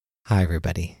Hi,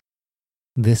 everybody.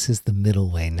 This is the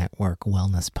Middle Way Network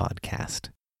Wellness Podcast.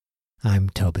 I'm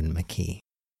Tobin McKee.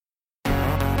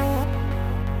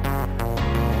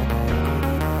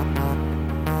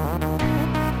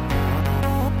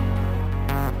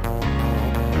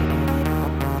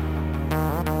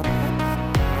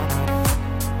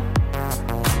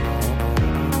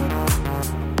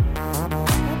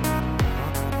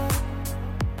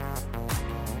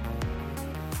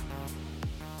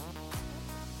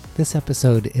 This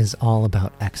episode is all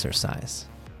about exercise.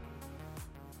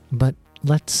 But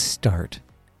let's start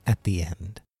at the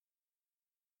end.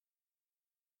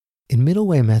 In Middle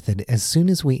Way Method, as soon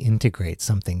as we integrate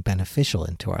something beneficial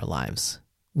into our lives,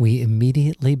 we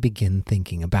immediately begin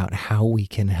thinking about how we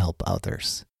can help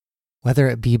others. Whether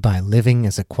it be by living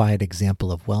as a quiet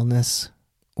example of wellness,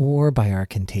 or by our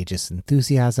contagious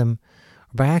enthusiasm,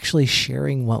 or by actually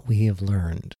sharing what we have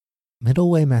learned,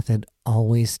 Middle Way Method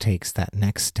always takes that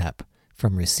next step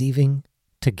from receiving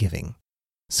to giving.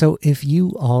 So if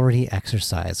you already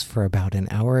exercise for about an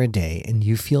hour a day and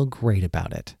you feel great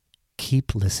about it,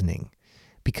 keep listening,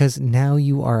 because now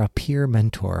you are a peer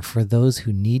mentor for those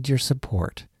who need your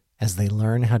support as they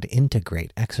learn how to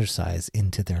integrate exercise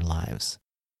into their lives.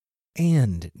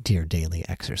 And, dear daily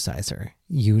exerciser,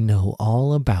 you know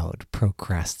all about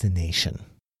procrastination.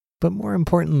 But more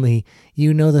importantly,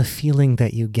 you know the feeling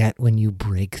that you get when you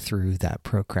break through that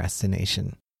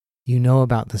procrastination. You know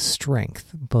about the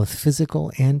strength, both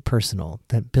physical and personal,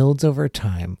 that builds over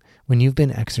time when you've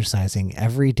been exercising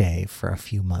every day for a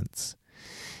few months.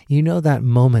 You know that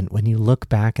moment when you look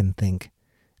back and think,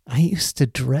 I used to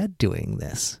dread doing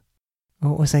this.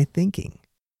 What was I thinking?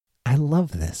 I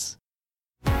love this.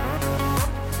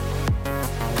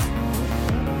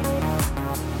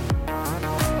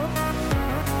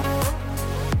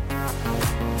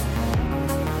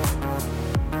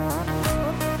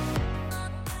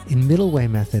 In Middle Way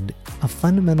Method, a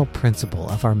fundamental principle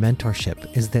of our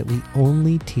mentorship is that we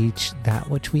only teach that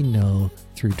which we know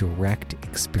through direct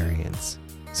experience.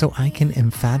 So I can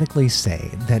emphatically say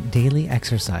that daily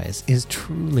exercise is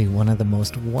truly one of the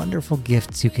most wonderful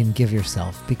gifts you can give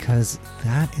yourself, because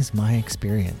that is my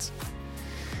experience.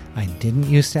 I didn't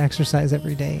used to exercise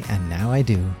every day, and now I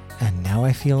do, and now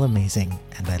I feel amazing,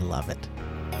 and I love it.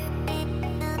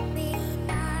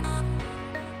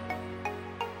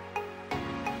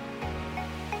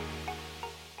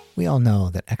 We all know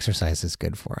that exercise is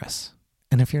good for us.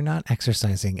 And if you're not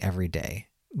exercising every day,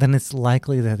 then it's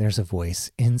likely that there's a voice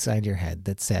inside your head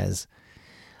that says,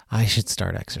 I should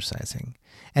start exercising.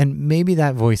 And maybe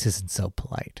that voice isn't so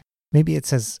polite. Maybe it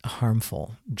says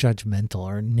harmful, judgmental,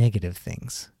 or negative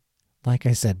things. Like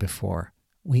I said before,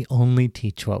 we only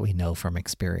teach what we know from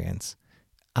experience.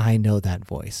 I know that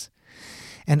voice.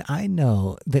 And I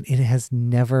know that it has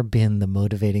never been the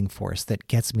motivating force that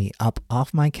gets me up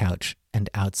off my couch and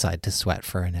outside to sweat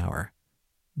for an hour.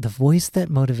 The voice that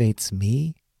motivates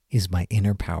me is my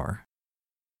inner power.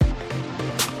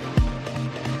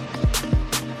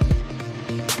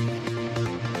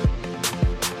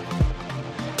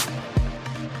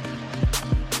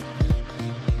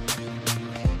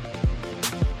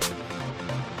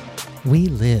 We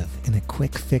live in a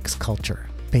quick fix culture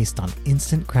based on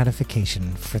instant gratification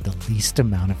for the least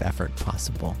amount of effort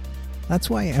possible. That's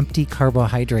why empty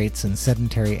carbohydrates and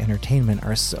sedentary entertainment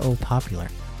are so popular.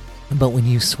 But when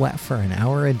you sweat for an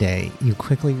hour a day, you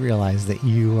quickly realize that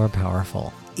you are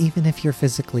powerful, even if you're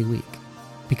physically weak.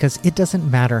 Because it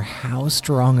doesn't matter how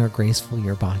strong or graceful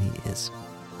your body is.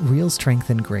 Real strength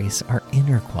and grace are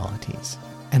inner qualities.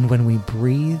 And when we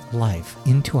breathe life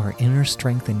into our inner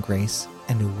strength and grace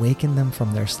and awaken them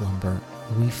from their slumber,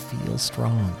 we feel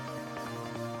strong.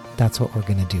 That's what we're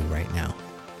going to do right now.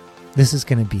 This is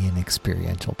going to be an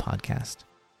experiential podcast.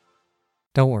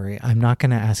 Don't worry, I'm not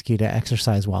going to ask you to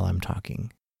exercise while I'm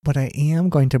talking, but I am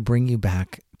going to bring you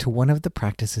back to one of the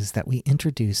practices that we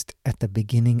introduced at the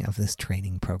beginning of this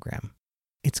training program.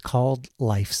 It's called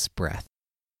Life's Breath.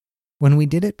 When we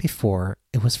did it before,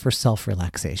 it was for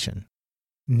self-relaxation.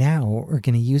 Now we're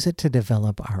going to use it to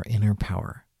develop our inner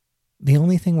power. The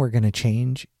only thing we're going to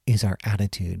change is our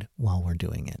attitude while we're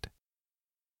doing it.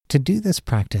 To do this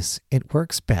practice, it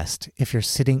works best if you're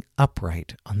sitting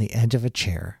upright on the edge of a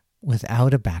chair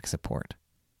without a back support.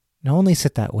 Now only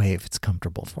sit that way if it's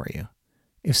comfortable for you.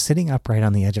 If sitting upright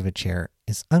on the edge of a chair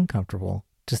is uncomfortable,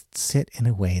 just sit in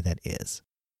a way that is.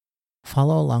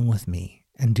 Follow along with me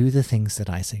and do the things that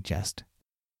I suggest.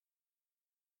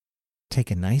 Take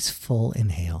a nice full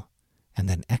inhale and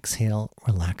then exhale,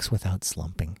 relax without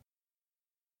slumping.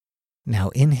 Now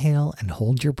inhale and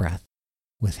hold your breath.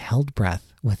 With held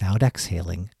breath, without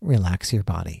exhaling, relax your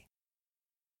body.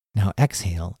 Now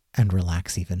exhale and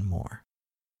relax even more.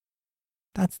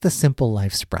 That's the simple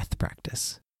life's breath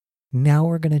practice. Now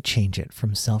we're going to change it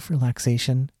from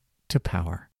self-relaxation to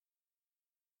power.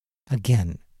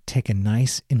 Again, take a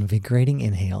nice invigorating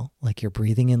inhale like you're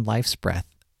breathing in life's breath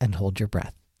and hold your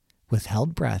breath. With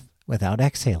held breath, without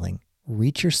exhaling,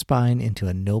 reach your spine into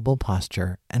a noble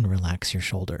posture and relax your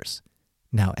shoulders.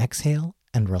 Now exhale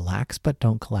and relax but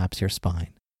don't collapse your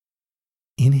spine.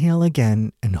 Inhale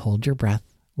again and hold your breath.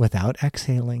 Without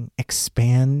exhaling,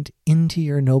 expand into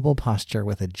your noble posture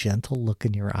with a gentle look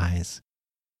in your eyes.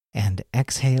 And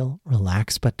exhale,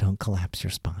 relax but don't collapse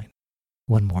your spine.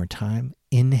 One more time,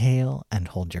 inhale and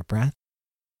hold your breath.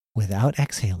 Without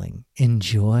exhaling,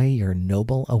 enjoy your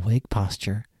noble awake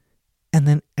posture. And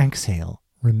then exhale,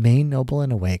 remain noble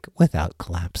and awake without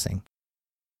collapsing.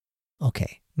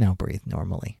 Okay, now breathe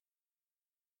normally.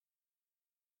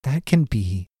 That can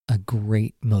be a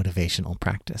great motivational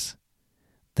practice.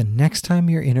 The next time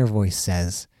your inner voice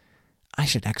says, I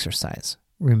should exercise,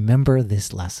 remember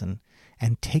this lesson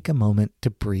and take a moment to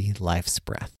breathe life's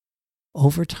breath.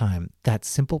 Over time, that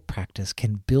simple practice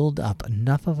can build up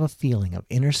enough of a feeling of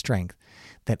inner strength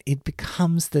that it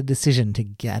becomes the decision to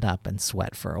get up and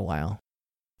sweat for a while.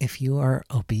 If you are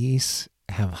obese,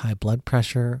 have high blood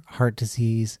pressure, heart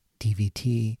disease,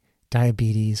 DVT,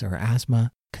 diabetes, or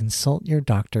asthma, consult your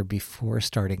doctor before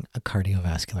starting a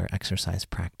cardiovascular exercise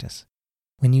practice.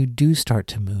 When you do start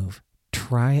to move,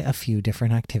 try a few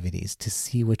different activities to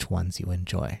see which ones you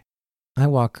enjoy. I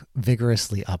walk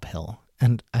vigorously uphill,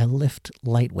 and I lift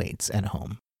light weights at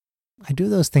home. I do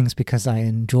those things because I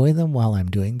enjoy them while I'm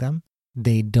doing them.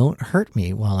 They don't hurt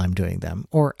me while I'm doing them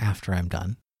or after I'm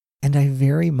done. And I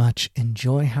very much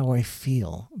enjoy how I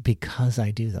feel because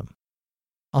I do them.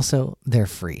 Also, they're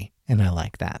free, and I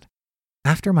like that.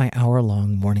 After my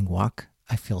hour-long morning walk,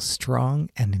 I feel strong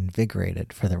and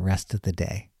invigorated for the rest of the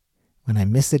day. When I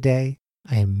miss a day,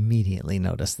 I immediately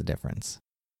notice the difference.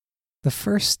 The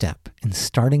first step in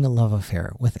starting a love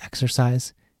affair with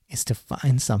exercise is to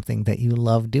find something that you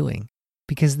love doing,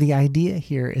 because the idea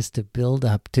here is to build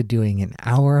up to doing an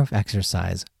hour of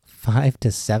exercise 5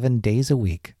 to 7 days a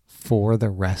week for the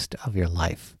rest of your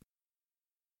life.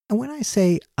 And when I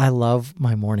say I love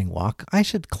my morning walk, I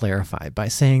should clarify by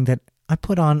saying that I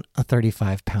put on a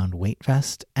 35-pound weight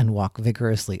vest and walk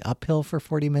vigorously uphill for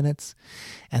 40 minutes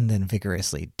and then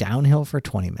vigorously downhill for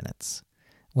 20 minutes.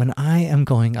 When I am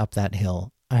going up that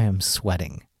hill, I am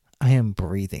sweating. I am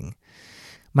breathing.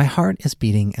 My heart is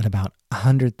beating at about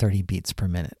 130 beats per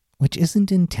minute, which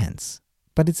isn't intense,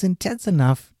 but it's intense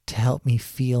enough to help me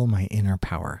feel my inner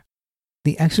power.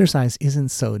 The exercise isn't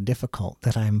so difficult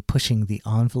that I'm pushing the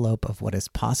envelope of what is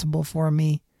possible for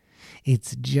me.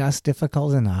 It's just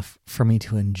difficult enough for me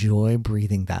to enjoy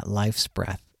breathing that life's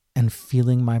breath and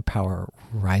feeling my power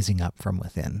rising up from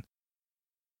within.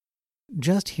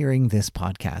 Just hearing this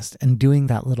podcast and doing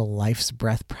that little life's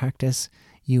breath practice,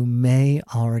 you may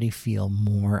already feel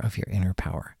more of your inner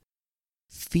power.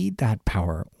 Feed that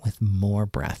power with more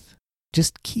breath.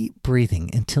 Just keep breathing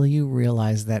until you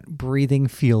realize that breathing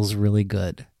feels really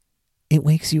good. It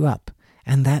wakes you up,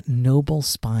 and that noble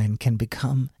spine can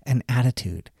become an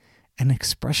attitude, an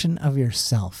expression of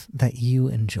yourself that you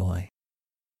enjoy.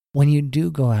 When you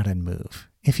do go out and move,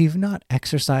 if you've not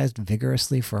exercised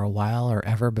vigorously for a while or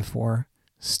ever before,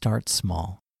 start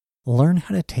small. Learn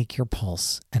how to take your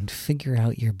pulse and figure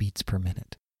out your beats per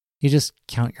minute. You just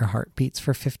count your heartbeats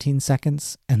for 15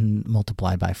 seconds and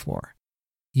multiply by 4.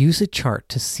 Use a chart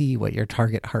to see what your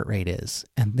target heart rate is,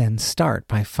 and then start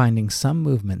by finding some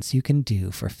movements you can do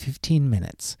for 15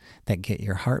 minutes that get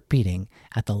your heart beating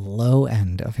at the low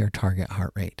end of your target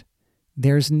heart rate.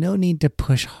 There's no need to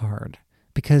push hard,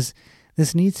 because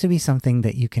this needs to be something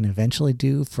that you can eventually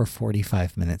do for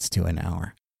 45 minutes to an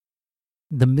hour.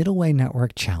 The Middle Way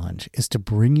Network Challenge is to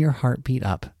bring your heartbeat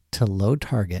up to low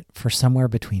target for somewhere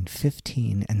between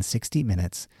 15 and 60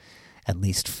 minutes at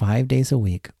least 5 days a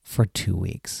week for 2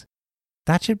 weeks.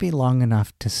 That should be long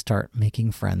enough to start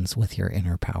making friends with your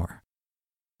inner power.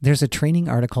 There's a training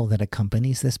article that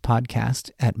accompanies this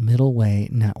podcast at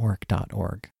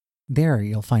middlewaynetwork.org. There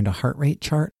you'll find a heart rate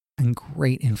chart and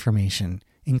great information,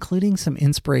 including some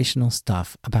inspirational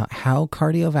stuff about how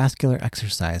cardiovascular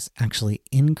exercise actually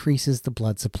increases the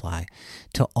blood supply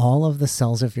to all of the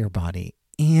cells of your body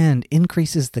and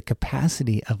increases the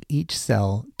capacity of each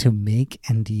cell to make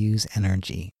and use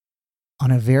energy.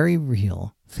 On a very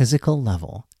real, physical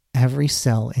level, every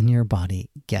cell in your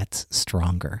body gets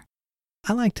stronger.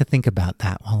 I like to think about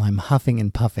that while I'm huffing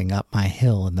and puffing up my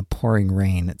hill in the pouring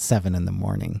rain at 7 in the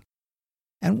morning.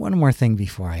 And one more thing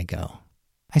before I go.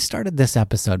 I started this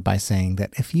episode by saying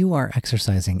that if you are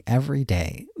exercising every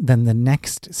day, then the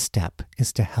next step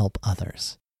is to help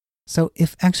others. So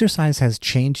if exercise has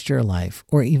changed your life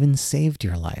or even saved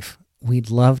your life, we'd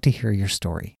love to hear your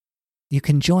story. You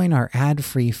can join our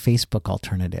ad-free Facebook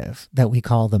alternative that we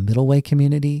call the Middle Way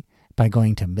Community by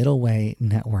going to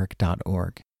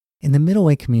middlewaynetwork.org. In the Middle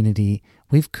Way Community,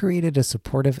 we've created a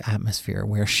supportive atmosphere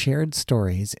where shared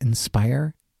stories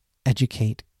inspire,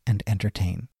 educate, and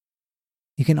entertain.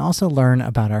 You can also learn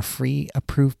about our free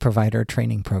Approved Provider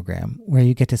training program where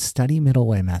you get to study Middle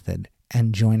Way Method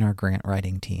and join our grant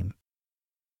writing team.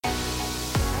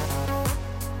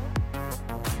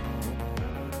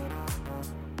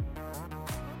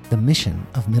 The mission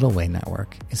of Middle Way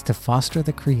Network is to foster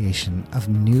the creation of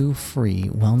new free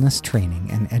wellness training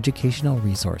and educational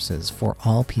resources for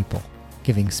all people,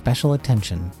 giving special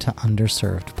attention to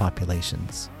underserved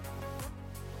populations.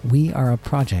 We are a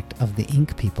project of the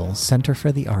Ink People Center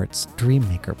for the Arts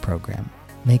Dreammaker program,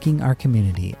 making our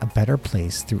community a better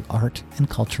place through art and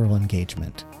cultural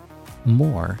engagement.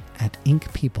 More at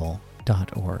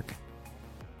inkpeople.org.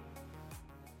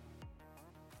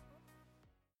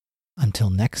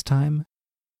 Until next time,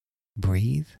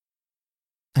 breathe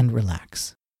and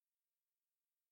relax.